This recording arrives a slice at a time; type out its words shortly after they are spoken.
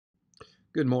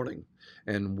Good morning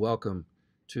and welcome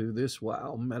to this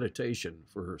WOW meditation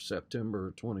for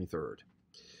September 23rd.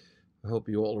 I hope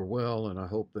you all are well, and I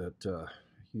hope that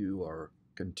you are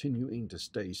continuing to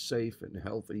stay safe and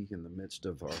healthy in the midst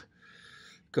of our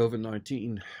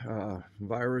COVID-19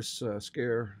 virus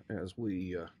scare as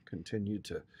we continue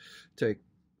to take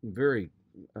very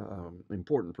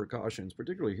important precautions,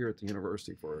 particularly here at the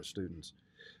university for our students,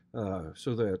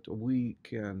 so that we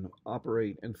can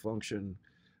operate and function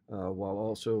while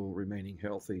also remaining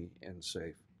healthy and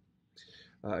safe.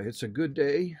 It's a good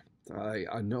day.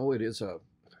 I know it is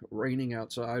raining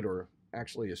outside, or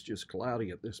actually it's just cloudy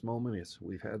at this moment.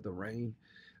 We've had the rain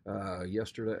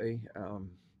yesterday.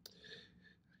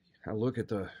 I look at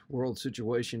the world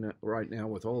situation right now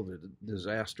with all the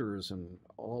disasters and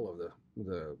all of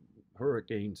the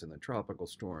hurricanes and the tropical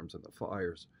storms and the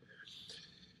fires,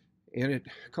 and it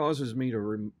causes me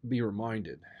to be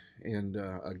reminded. And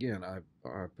again,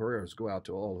 our prayers go out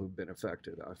to all who've been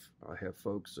affected. I have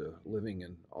folks living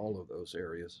in all of those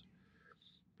areas.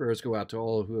 Prayers go out to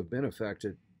all who have been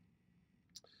affected.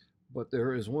 But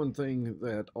there is one thing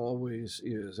that always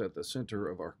is at the center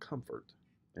of our comfort,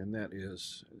 and that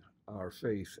is our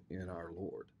faith in our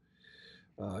Lord.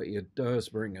 It does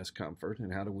bring us comfort.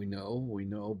 And how do we know? We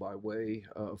know by way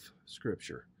of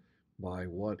Scripture, by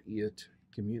what it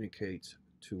communicates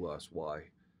to us,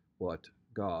 what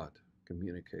God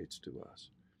communicates to us.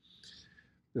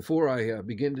 Before I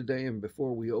begin today and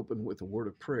before we open with a word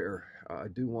of prayer, I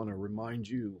do want to remind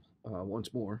you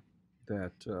once more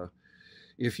that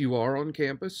if you are on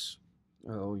campus,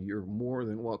 you're more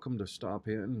than welcome to stop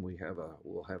in.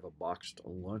 We'll have a boxed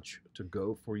lunch to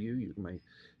go for you. You may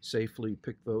safely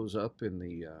pick those up in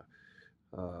the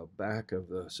back of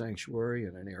the sanctuary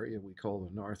in an area we call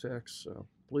the narthex.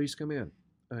 Please come in.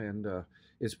 And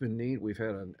it's been neat. We've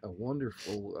had a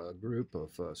wonderful group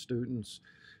of students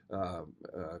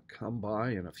come by,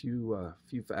 and a few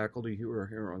faculty who are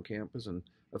here on campus, and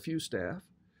a few staff.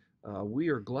 We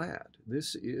are glad.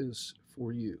 This is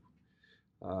for you.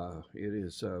 It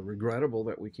is regrettable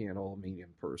that we can't all meet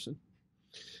in person,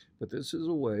 but this is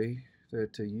a way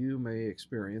that you may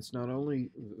experience not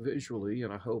only visually,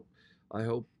 and I hope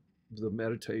the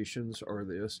meditations are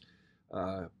this,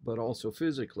 but also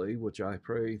physically, which I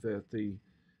pray that the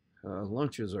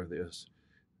lunches are this,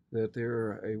 that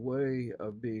they're a way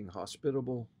of being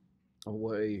hospitable, a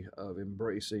way of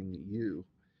embracing you,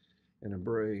 and a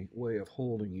way of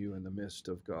holding you in the midst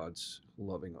of God's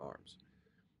loving arms.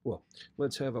 Well,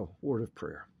 let's have a word of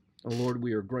prayer. Oh Lord,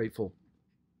 we are grateful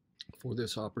for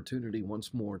this opportunity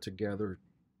once more to gather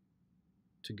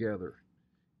together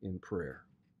in prayer,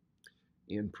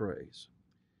 in praise,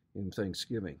 in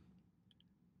thanksgiving,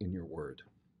 in your word.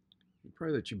 We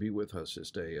pray that you be with us this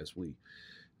day as we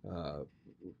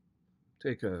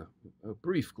take a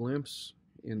brief glimpse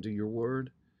into your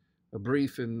word, a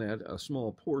brief in that a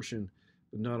small portion,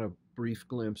 but not a brief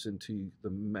glimpse into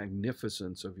the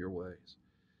magnificence of your ways.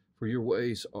 For your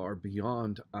ways are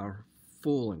beyond our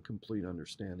full and complete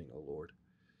understanding, O Lord.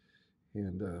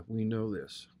 And we know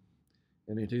this.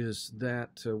 And it is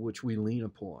that which we lean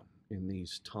upon in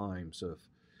these times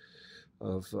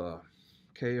of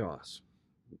chaos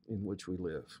in which we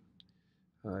live.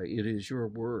 It is your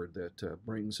word that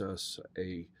brings us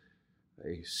a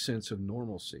sense of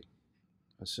normalcy,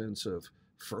 a sense of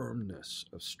firmness,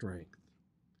 of strength.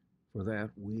 For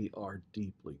that, we are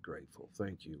deeply grateful.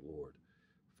 Thank you, Lord,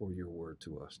 for your word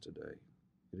to us today.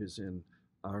 It is in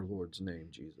our Lord's name,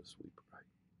 Jesus, we pray.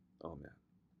 Amen.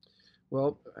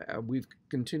 Well, we've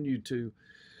continued to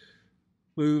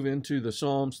move into the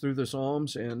Psalms, through the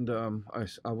Psalms, and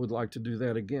I would like to do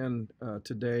that again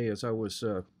today as I was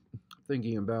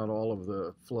thinking about all of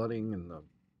the flooding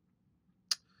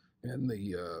and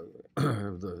the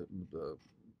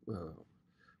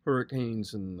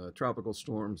hurricanes and the tropical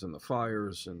storms and the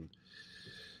fires, and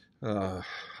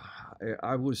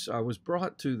I was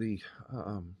brought to the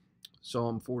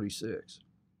Psalm 46.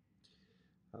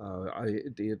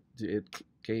 It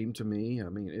came to me. I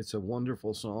mean, it's a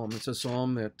wonderful psalm. It's a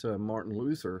psalm that Martin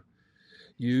Luther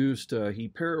used. He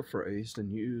paraphrased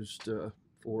and used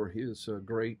for his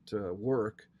great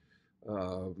work.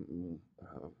 A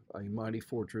mighty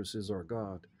fortress is our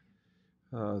God.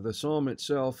 The psalm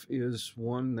itself is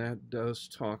one that does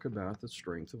talk about the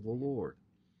strength of the Lord.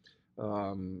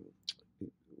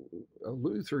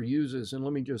 Luther uses, and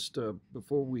let me just,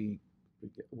 before we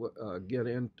get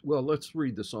in, well, let's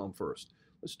read the psalm first.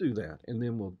 Let's do that, and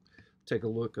then we'll take a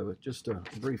look at it just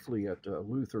briefly at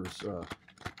Luther's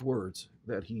words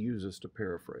that he uses to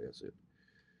paraphrase it.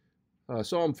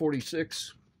 Psalm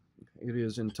 46, it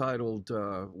is entitled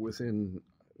within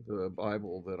the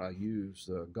Bible that I use,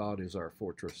 God is our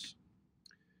fortress.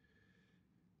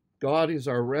 God is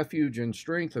our refuge and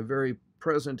strength, a very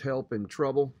present help in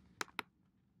trouble.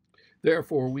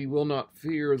 Therefore we will not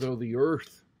fear, though the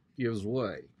earth gives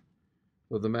way,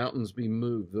 though the mountains be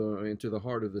moved into the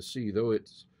heart of the sea, though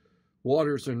its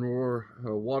waters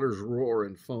roar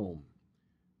and foam,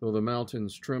 though the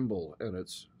mountains tremble at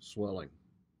its swelling.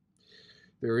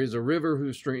 There is a river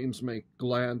whose streams make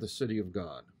glad the city of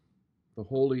God, the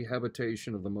holy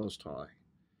habitation of the Most High.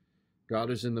 God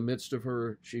is in the midst of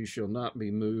her. She shall not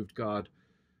be moved. God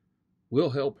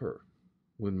will help her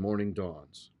when morning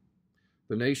dawns.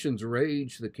 The nations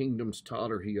rage, the kingdoms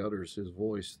totter. He utters his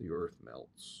voice, the earth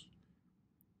melts.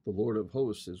 The Lord of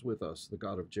hosts is with us. The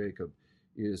God of Jacob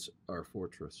is our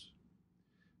fortress.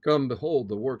 Come, behold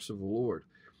the works of the Lord,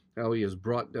 how he has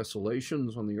brought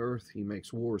desolations on the earth. He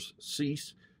makes wars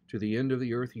cease to the end of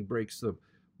the earth. He breaks the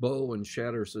bow and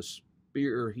shatters the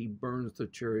spear. He burns the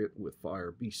chariot with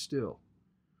fire. Be still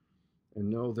and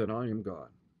know that I am God.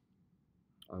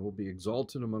 I will be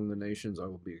exalted among the nations. I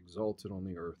will be exalted on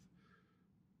the earth.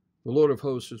 The Lord of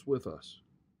hosts is with us.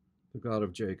 The God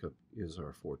of Jacob is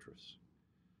our fortress.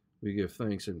 We give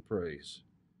thanks and praise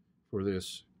for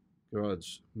this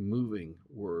God's moving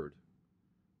word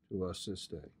to us this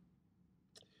day.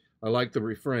 I like the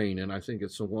refrain, and I think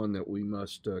it's the one that we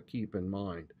must keep in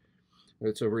mind.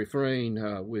 It's a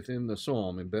refrain within the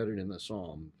psalm, embedded in the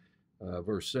psalm,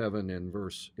 verse 7 and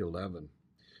verse 11.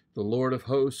 The Lord of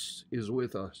hosts is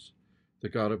with us. The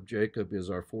God of Jacob is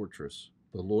our fortress.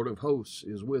 The Lord of hosts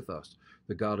is with us.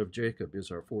 The God of Jacob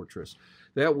is our fortress.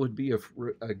 That would be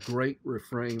a great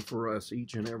refrain for us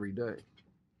each and every day.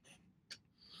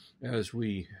 As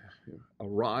we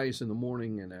arise in the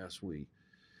morning and as we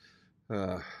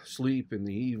sleep in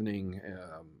the evening,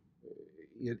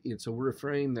 it's a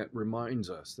refrain that reminds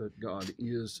us that God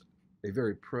is a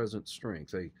very present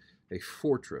strength, a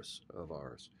fortress of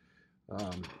ours.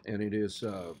 And it is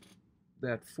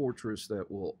that fortress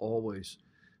that will always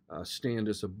stand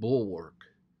as a bulwark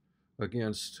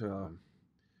against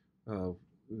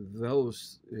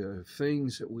those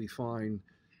things that we find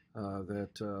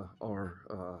that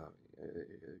are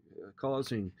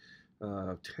causing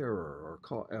terror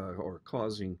or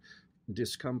causing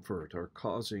discomfort or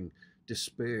causing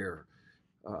despair.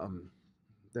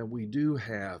 That we do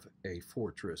have a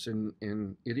fortress, and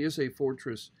it is a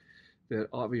fortress that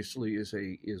obviously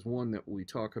is one that we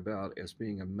talk about as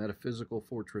being a metaphysical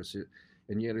fortress,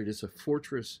 and yet it is a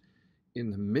fortress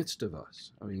in the midst of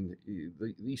us. I mean,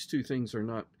 these two things are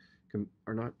not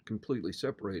completely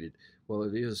separated. Well,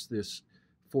 it is this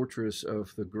fortress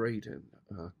of the great and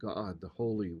God, the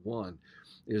Holy One,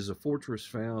 is a fortress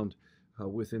found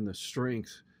within the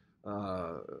strength,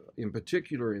 in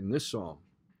particular in this psalm,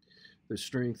 the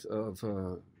strength of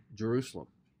Jerusalem,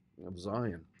 of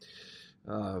Zion,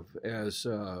 as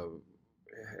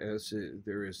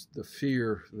there is the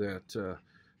fear that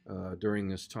during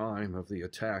this time of the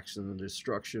attacks and the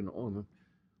destruction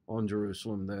on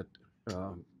Jerusalem, that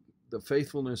the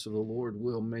faithfulness of the Lord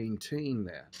will maintain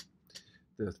that,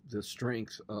 the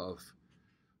strength of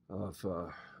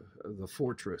the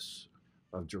fortress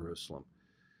of Jerusalem.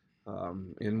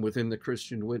 And within the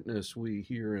Christian witness, we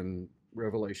hear in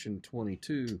Revelation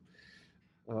 22,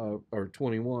 or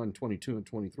 21, 22, and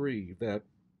 23, that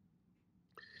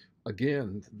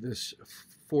again, this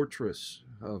fortress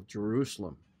of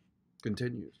Jerusalem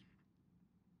continues.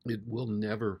 It will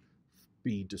never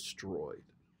be destroyed.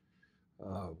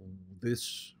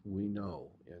 This we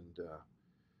know,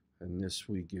 and this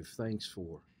we give thanks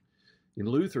for. In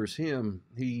Luther's hymn,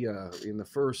 he in the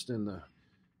first and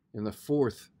the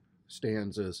fourth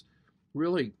stanzas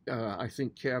really, I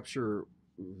think, capture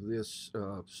this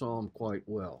psalm quite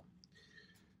well.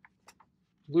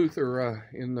 Luther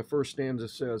in the first stanza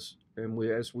says, and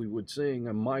as we would sing,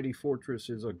 a mighty fortress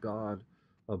is a God,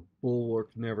 a bulwark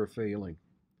never failing.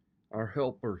 Our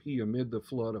helper, he amid the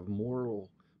flood of mortal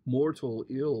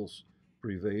ills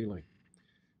prevailing.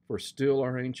 For still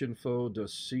our ancient foe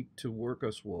does seek to work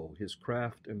us woe. His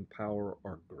craft and power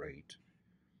are great,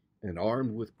 and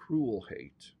armed with cruel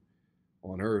hate,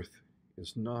 on earth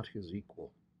is not his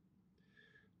equal.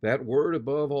 That word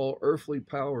above all earthly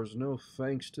powers, no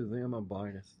thanks to them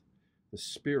abideth. The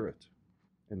Spirit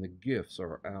and the gifts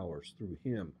are ours through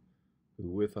him who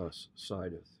with us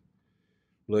sideth.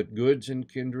 Let goods and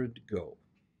kindred go,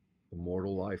 the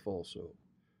mortal life also.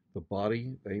 The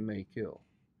body they may kill.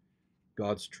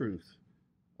 God's truth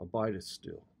abideth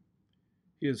still.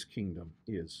 His kingdom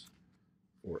is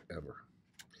forever.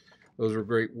 Those are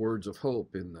great words of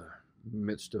hope in the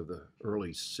midst of the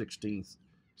early 16th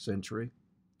century.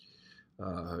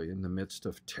 in the midst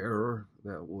of terror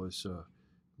that was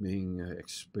being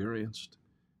experienced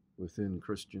within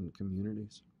Christian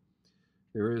communities.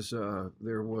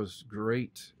 There was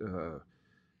great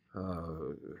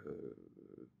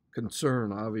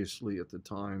concern, obviously, at the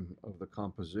time of the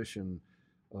composition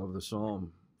of the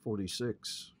Psalm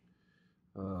 46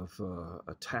 of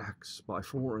attacks by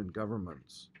foreign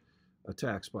governments,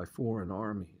 attacks by foreign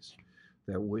armies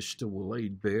that wished to lay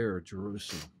bare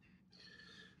Jerusalem.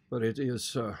 But it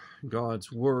is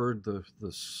God's word, the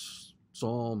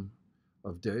Psalm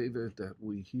of David that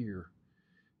we hear,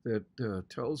 that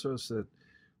tells us that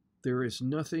there is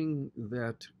nothing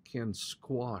that can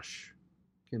squash,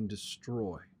 can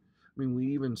destroy. I mean, we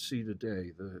even see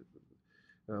today,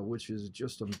 which is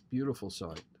just a beautiful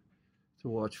sight, to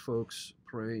watch folks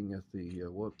praying at the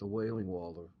Wailing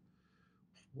Wall, or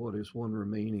what is the one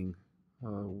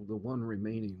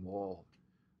remaining wall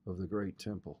of the great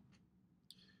temple.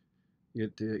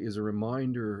 It is a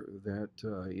reminder that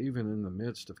even in the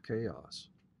midst of chaos,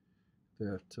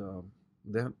 that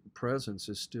that presence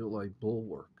is still a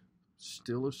bulwark,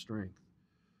 still a strength,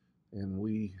 and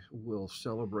we will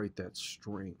celebrate that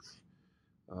strength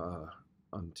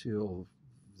until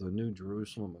the New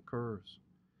Jerusalem occurs,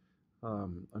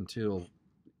 until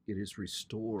it is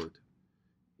restored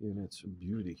in its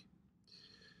beauty.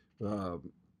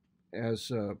 As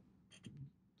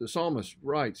the psalmist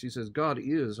writes, he says, God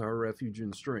is our refuge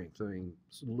and strength. I mean,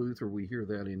 Luther, we hear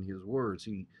that in his words.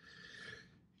 He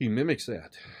mimics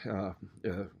that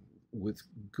with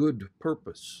good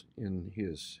purpose in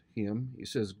his hymn. He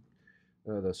says,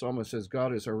 the psalmist says,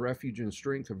 God is our refuge and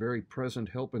strength, a very present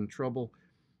help in trouble.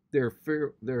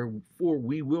 Therefore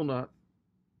we will not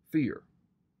fear,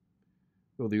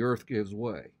 though the earth gives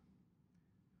way,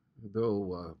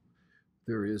 though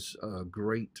there is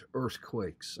great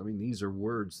earthquakes. I mean, these are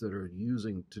words that are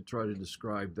using to try to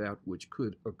describe that which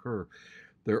could occur.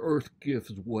 The earth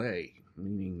gives way,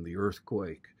 meaning the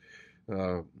earthquake.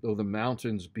 Though the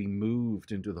mountains be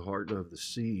moved into the heart of the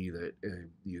sea, that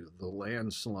the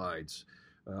landslides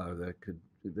that can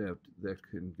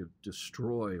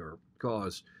destroy or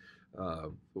cause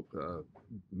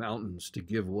mountains to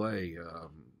give way,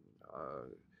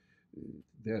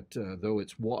 though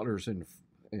its waters and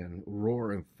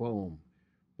roar and foam,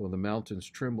 though the mountains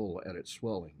tremble at its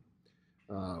swelling.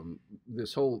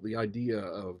 The idea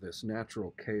of this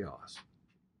natural chaos,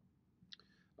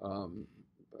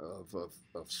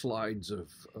 of slides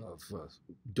of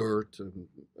dirt and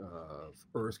of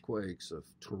earthquakes, of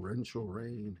torrential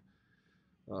rain,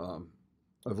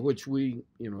 of which we,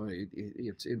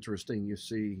 it's interesting. You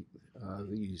see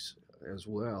these as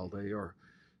well. They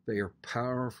are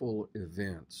powerful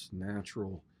events,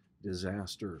 natural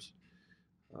disasters,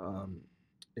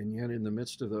 and yet in the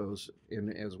midst of those,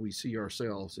 and as we see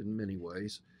ourselves in many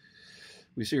ways,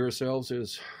 we see ourselves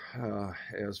as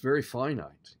very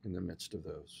finite in the midst of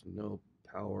those. No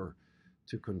power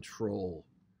to control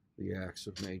the acts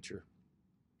of nature.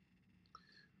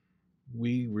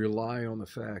 We rely on the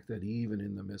fact that even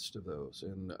in the midst of those,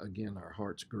 and again, our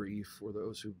hearts grieve for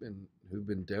those who've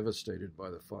been devastated by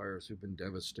the fires, who've been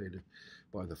devastated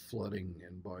by the flooding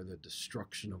and by the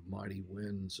destruction of mighty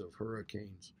winds of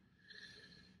hurricanes.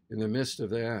 In the midst of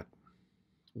that,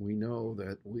 we know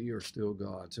that we are still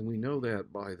God's, and we know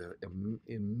that by the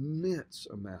immense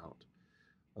amount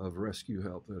of rescue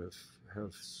help that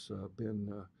have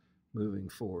been moving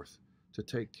forth to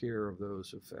take care of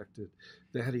those affected.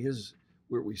 That is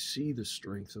where we see the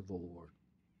strength of the Lord,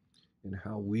 and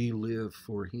how we live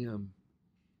for Him,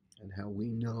 and how we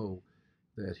know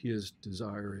that His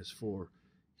desire is for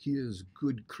His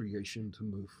good creation to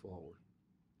move forward.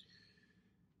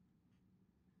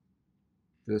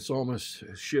 The psalmist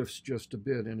shifts just a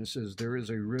bit, and it says, there is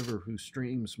a river whose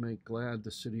streams make glad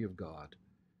the city of God,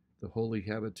 the holy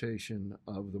habitation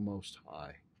of the Most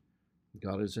High.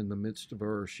 God is in the midst of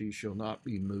her, she shall not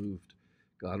be moved.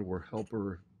 God will help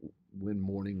her when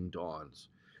morning dawns.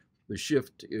 The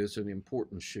shift is an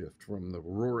important shift from the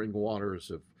roaring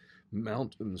waters of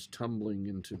mountains tumbling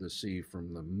into the sea,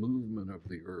 from the movement of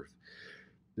the earth.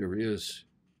 There is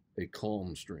a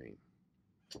calm stream.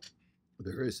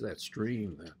 There is that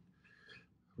stream that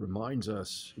reminds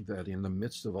us that in the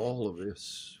midst of all of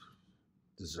this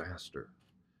disaster,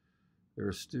 there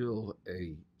is still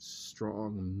a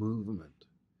strong movement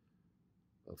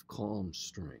of calm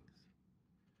strength.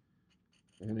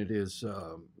 And it is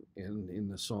in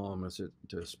the psalm, as it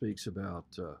speaks about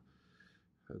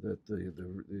that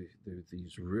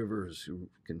these rivers who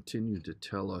continue to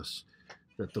tell us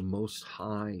that the Most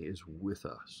High is with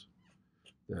us,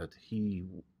 that He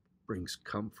brings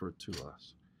comfort to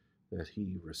us, that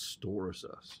He restores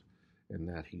us, and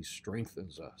that he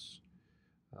strengthens us.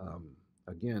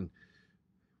 Again,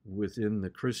 within the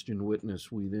Christian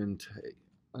witness, we then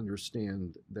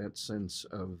understand that sense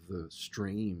of the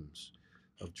streams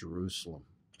of Jerusalem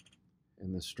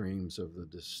and the streams of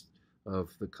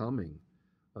the coming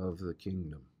of the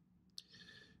kingdom.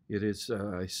 It is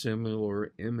a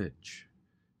similar image.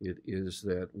 It is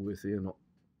that within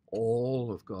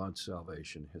all of God's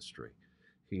salvation history,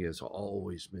 he has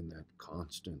always been that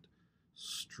constant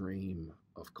stream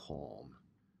of calm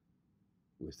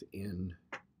within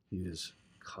his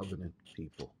covenant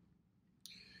people.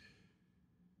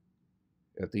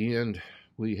 At the end,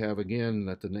 we have again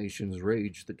that the nations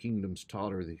rage, the kingdoms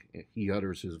totter, he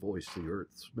utters his voice, the earth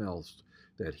smells,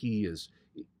 that he is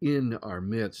in our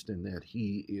midst and that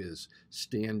he is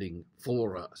standing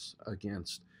for us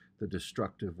against the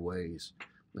destructive ways.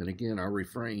 And again, our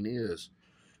refrain is,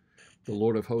 the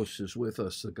Lord of hosts is with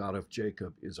us, the God of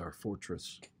Jacob is our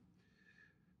fortress.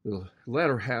 The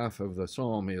latter half of the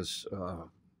psalm is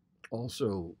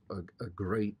also a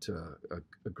great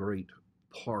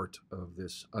part of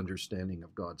this understanding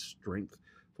of God's strength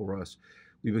for us.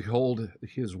 We behold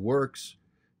his works,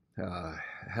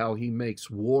 how he makes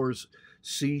wars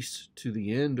cease to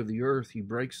the end of the earth. He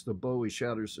breaks the bow, he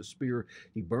shatters the spear,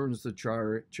 he burns the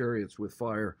chariots with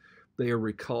fire. They are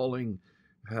recalling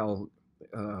how,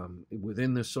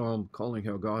 within this psalm, calling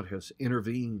how God has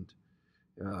intervened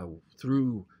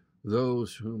through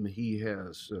those whom he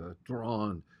has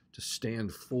drawn to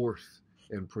stand forth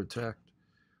and protect.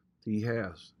 He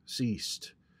has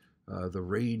ceased the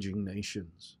raging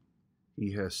nations.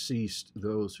 He has ceased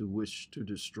those who wish to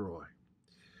destroy.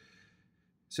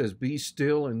 It says, be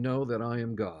still and know that I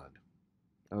am God.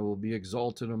 I will be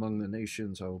exalted among the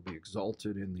nations. I will be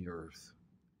exalted in the earth.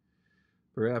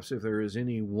 Perhaps if there is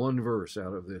any one verse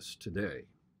out of this today,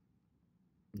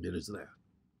 it is that.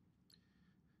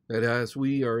 That as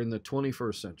we are in the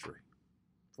 21st century,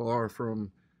 far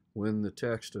from when the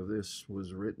text of this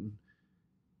was written,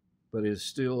 but is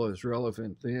still as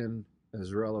relevant then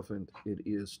as relevant it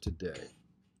is today.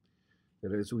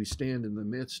 That as we stand in the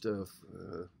midst of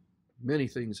many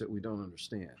things that we don't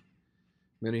understand,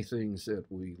 many things that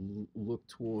we look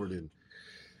toward, and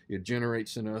it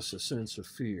generates in us a sense of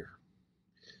fear,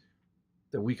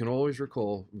 that we can always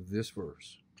recall this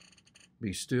verse,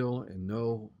 be still and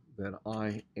know that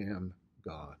I am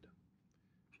God.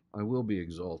 I will be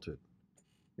exalted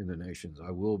in the nations.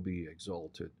 I will be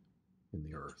exalted in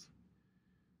the earth.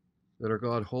 That our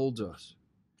God holds us,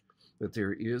 that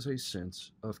there is a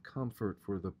sense of comfort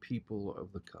for the people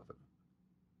of the covenant,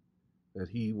 that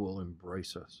he will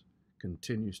embrace us,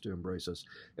 continues to embrace us,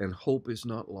 and hope is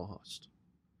not lost.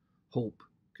 Hope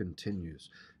continues.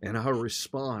 And our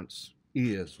response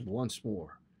is, once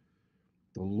more,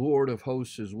 the Lord of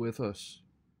hosts is with us.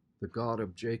 The God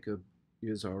of Jacob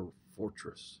is our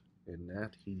fortress, and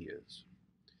that he is.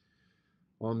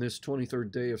 On this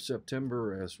 23rd day of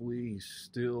September, as we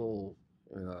still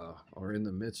are in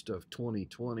the midst of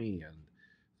 2020 and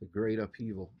the great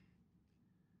upheaval,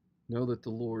 know that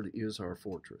the Lord is our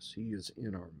fortress. He is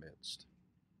in our midst.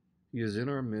 He is in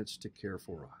our midst to care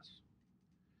for us.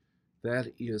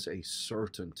 That is a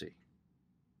certainty.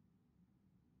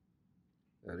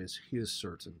 That is his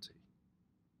certainty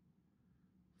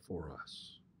for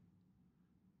us.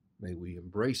 May we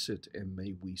embrace it and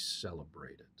may we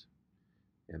celebrate it.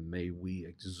 And may we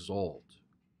exalt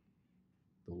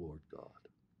the Lord God.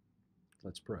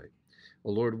 Let's pray.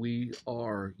 Oh Lord, we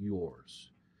are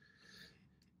yours.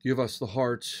 Give us the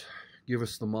hearts, give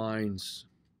us the minds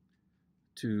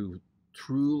to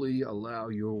truly allow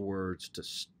your words to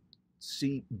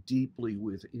seep deeply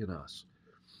within us,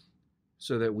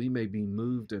 so that we may be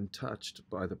moved and touched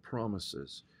by the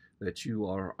promises that you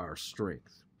are our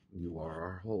strength, you are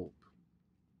our hope,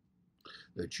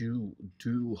 that you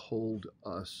do hold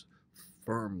us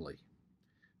firmly.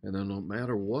 And then no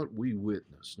matter what we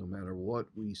witness, no matter what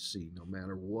we see, no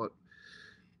matter what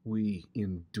we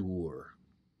endure,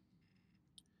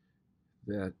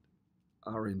 that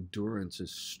our endurance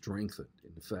is strengthened.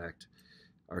 In fact,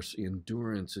 our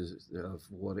endurance is of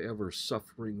whatever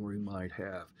suffering we might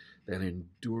have, that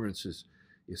endurance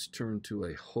is turned to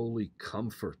a holy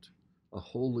comfort, a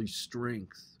holy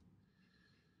strength.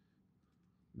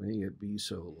 May it be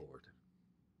so, Lord,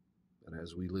 that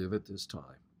as we live at this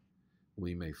time,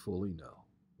 we may fully know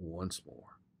once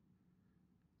more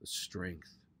the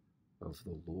strength of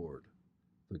the Lord,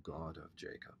 the God of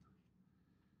Jacob.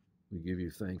 We give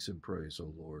you thanks and praise,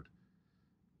 O Lord,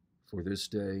 for this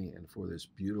day and for this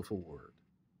beautiful word.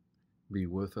 Be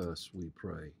with us, we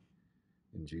pray,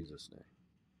 in Jesus' name.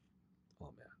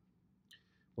 Amen.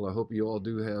 Well, I hope you all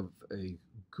do have a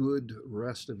good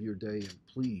rest of your day, and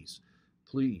please,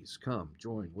 please come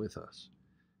join with us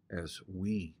as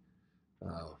we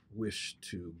wish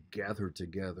to gather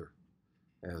together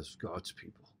as God's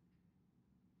people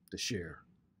to share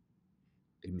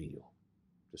a meal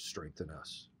to strengthen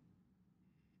us.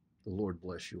 The Lord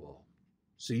bless you all.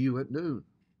 See you at noon.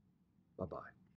 Bye-bye.